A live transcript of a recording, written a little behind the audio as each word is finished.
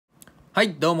は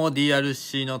い、どうも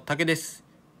DRC の竹です。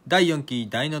第4期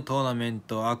ダイノトーナメン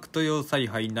トアクト要塞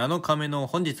杯7日目の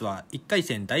本日は1回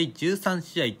戦第13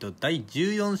試合と第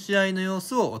14試合の様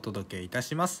子をお届けいた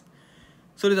します。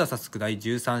それでは早速第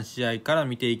13試合から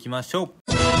見ていきましょう。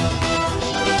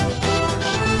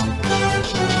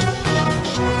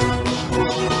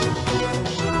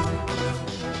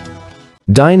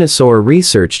Dinosaur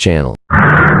Research Channel.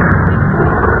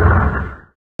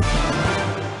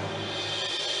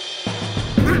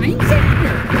 I'm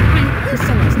Xavier. I'm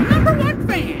Ursula's #1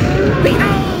 fan.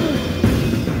 Behold!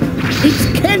 It's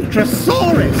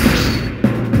Kentrosaurus!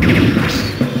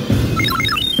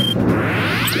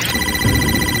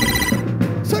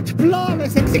 Such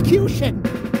flawless execution!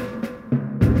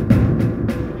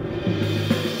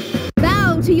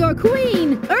 Bow to your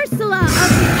queen, Ursula of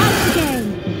the Alpha.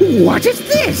 What is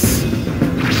this?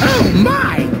 Oh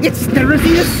my! It's the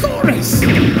Revealosaurus!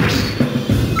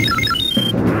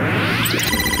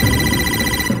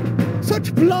 Such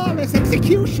flawless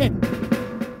execution!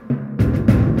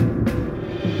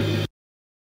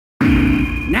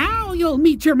 Now you'll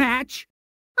meet your match!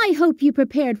 I hope you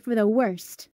prepared for the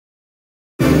worst.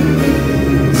 Oh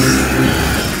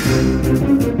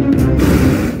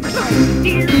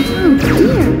dear! Oh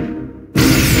dear!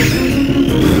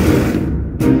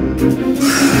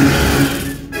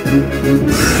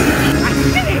 I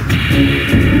did it!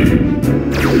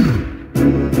 Go,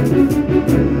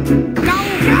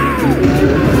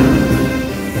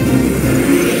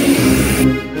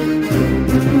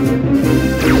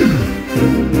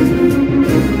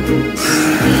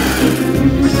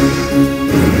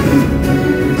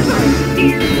 Oh dear! Oh dear! I did it!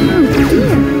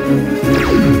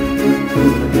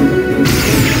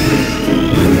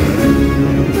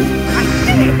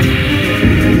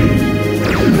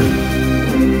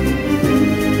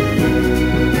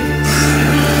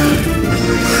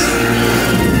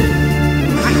 I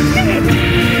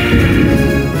did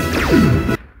it!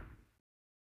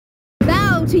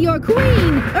 Bow to your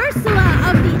queen, Ursula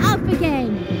of the Alpha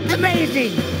Gang.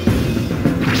 Amazing!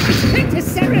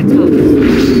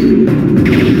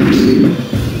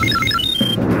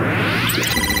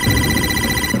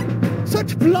 Triceratops!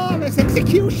 Such flawless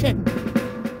execution!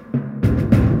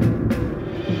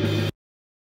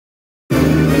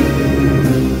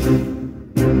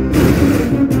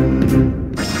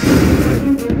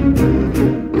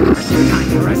 Time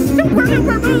for a super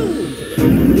duper move!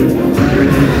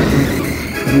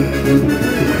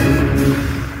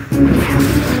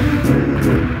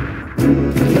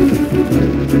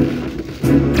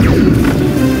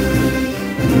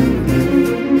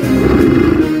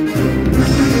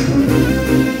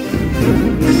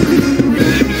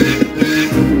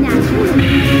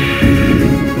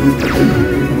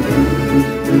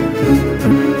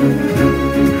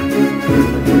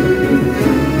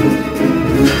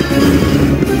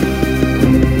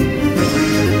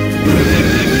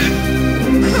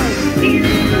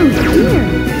 Oh dear!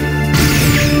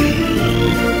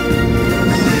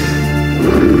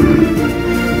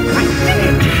 I did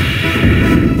it!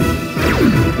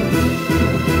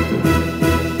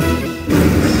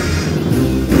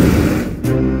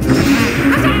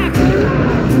 Attack!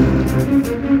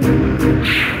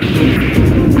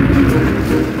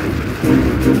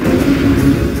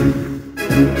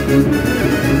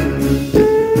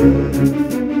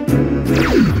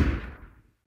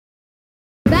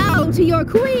 Bow to your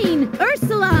queen,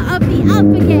 Ursula of the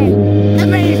Alpha Gang.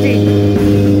 Amazing!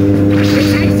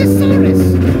 Dinosaurus!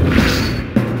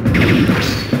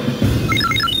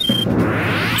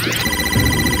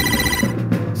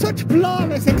 Such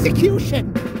flawless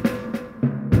execution!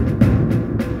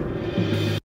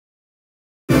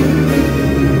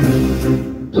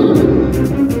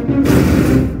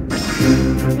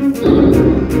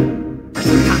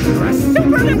 Time for a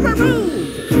super duper move!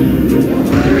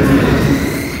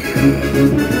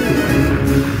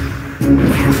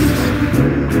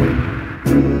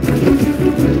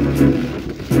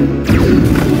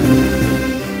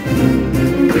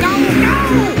 Go, go!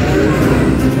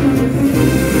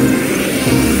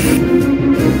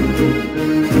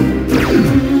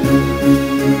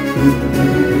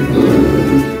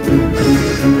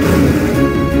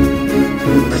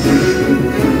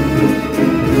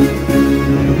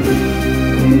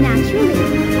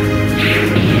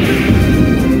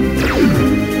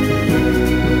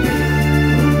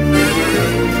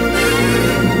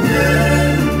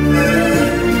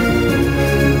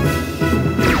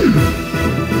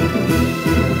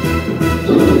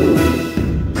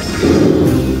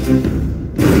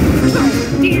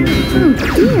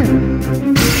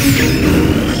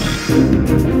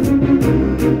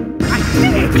 I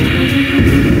did it!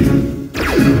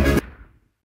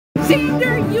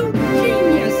 Xander, you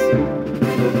genius!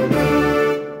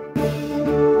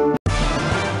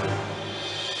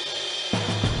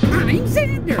 I'm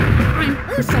Xander. I'm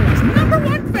Ursula's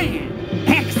 #1 fan.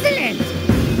 Excellent!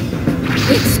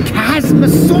 It's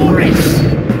Chasmosaurus!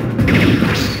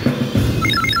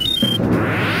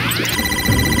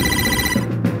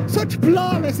 Such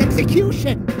flawless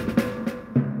execution!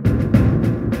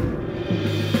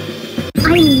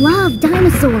 I love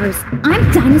dinosaurs. I'm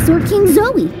DinosaurKing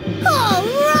Zoe. All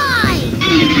right!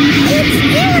 It's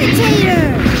Irritator!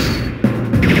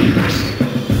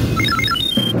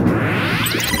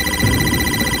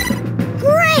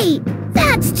 Great!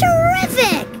 That's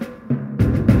terrific!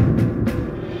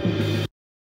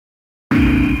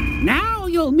 Now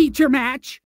you'll meet your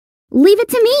match. Leave it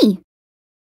to me.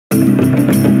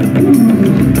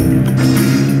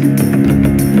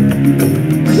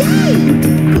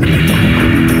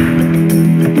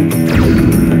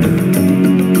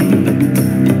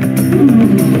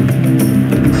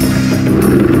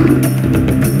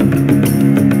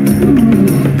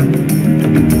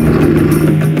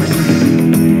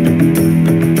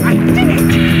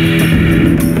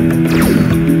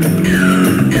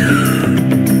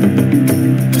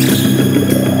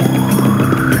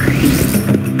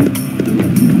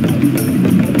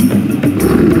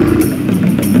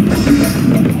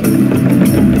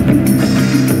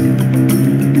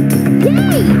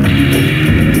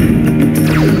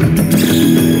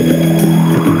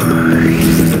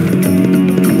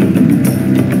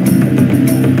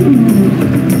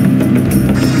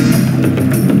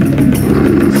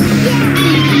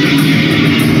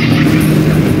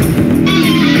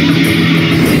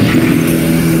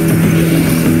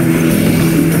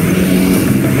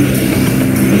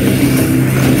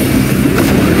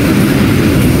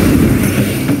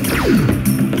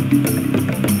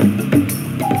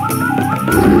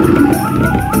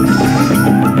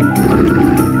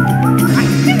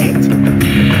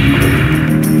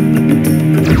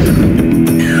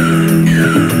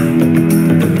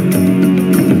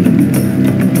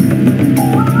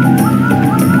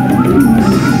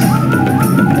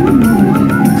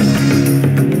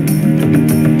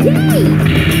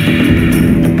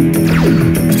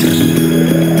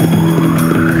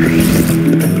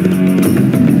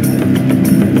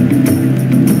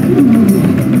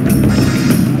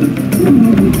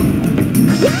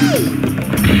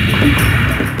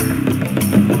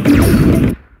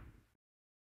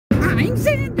 I'm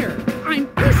Xander. I'm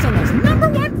Ursula's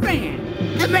 #1 fan.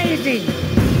 Amazing!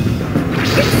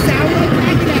 It's Sour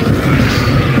Magnet!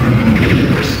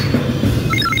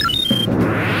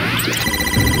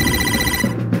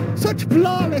 Such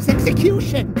flawless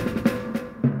execution!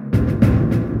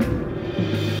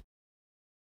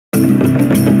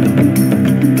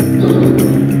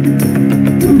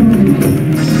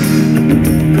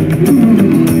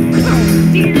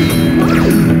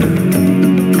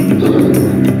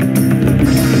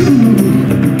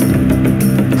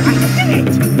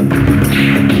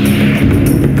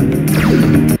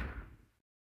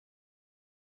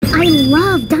 I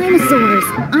love dinosaurs.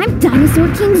 I'm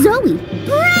DinosaurKing Zoe.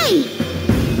 Great!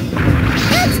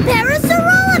 It's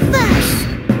Parasaurolophus!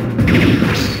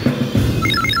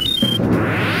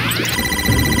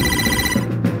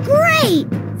 Great!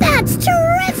 That's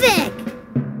terrific!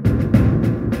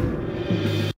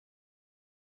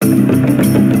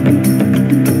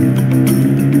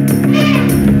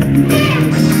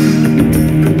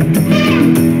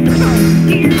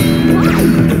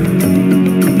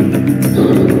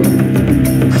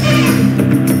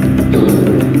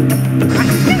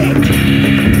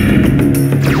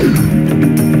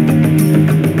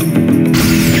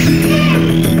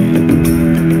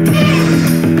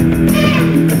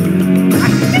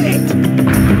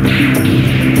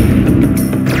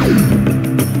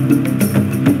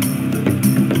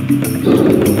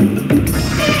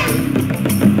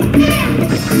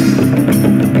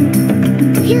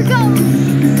 Here goes!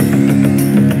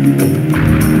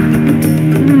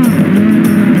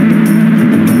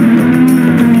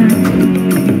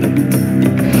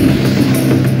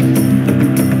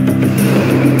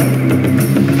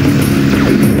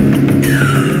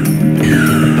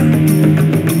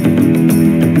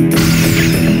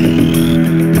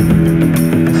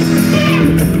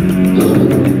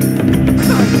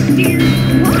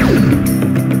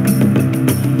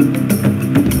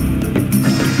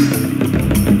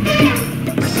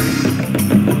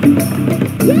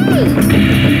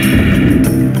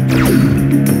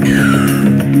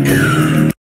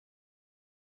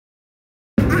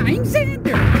 I'm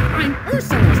Xander. I'm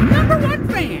Ursula's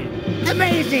 #1 fan.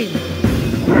 Amazing!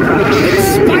 It's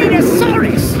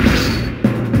Spinosaurus!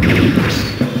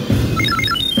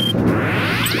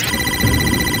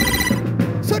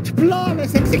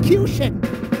 flawless execution.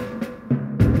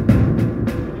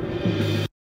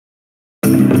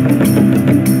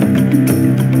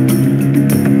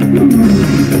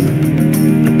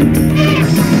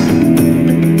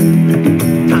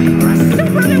 Time for a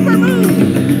super duper move.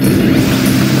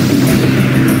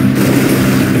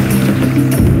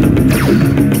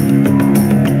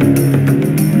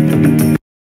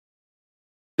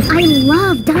 I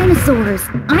love dinosaurs.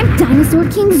 I'm Dinosaur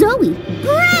King Zoe.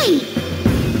 Great!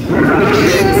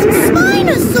 It's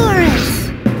Spinosaurus!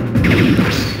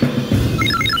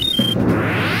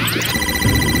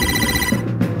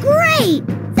 Great!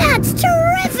 That's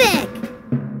terrific!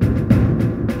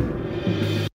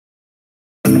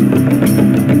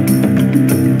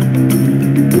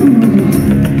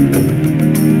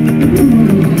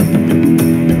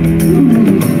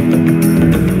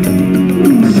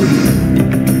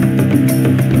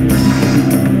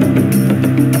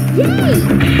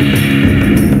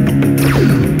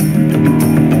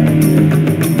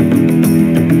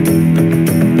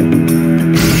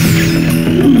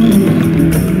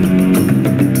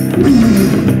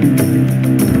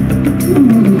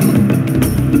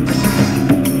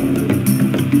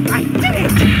 I did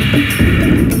it!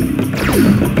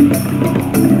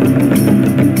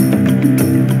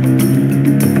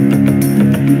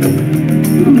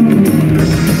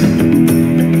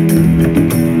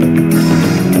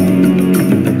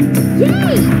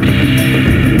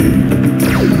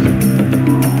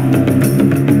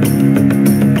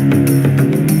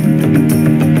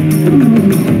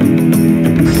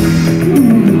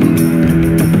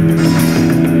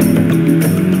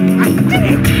 I did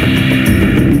it!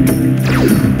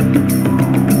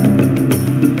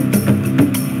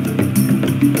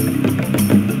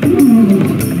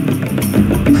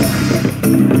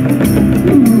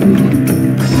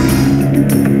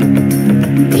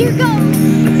 Here goes!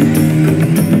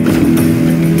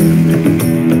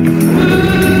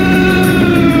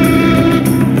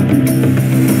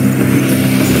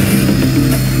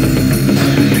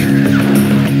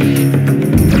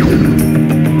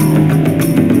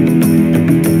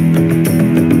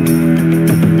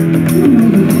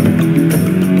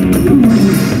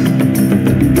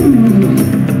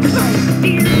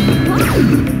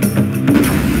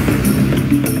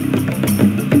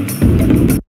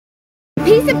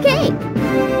 Piece of cake.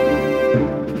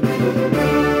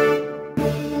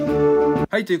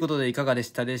 はい、ということでいかがで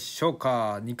したでしょう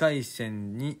か。2回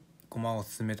戦に駒を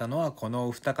進めたのはこの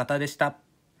お二方でした。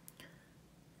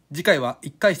次回は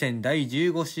1回戦第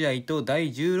15試合と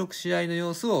第16試合の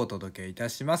様子をお届けいた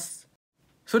します。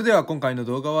それでは今回の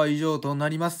動画は以上とな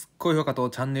ります。高評価と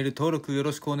チャンネル登録よ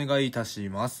ろしくお願いいたし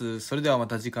ます。それではま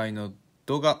た次回の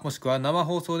動画もしくは生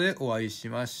放送でお会いし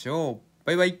ましょう。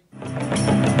バイバ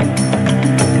イ。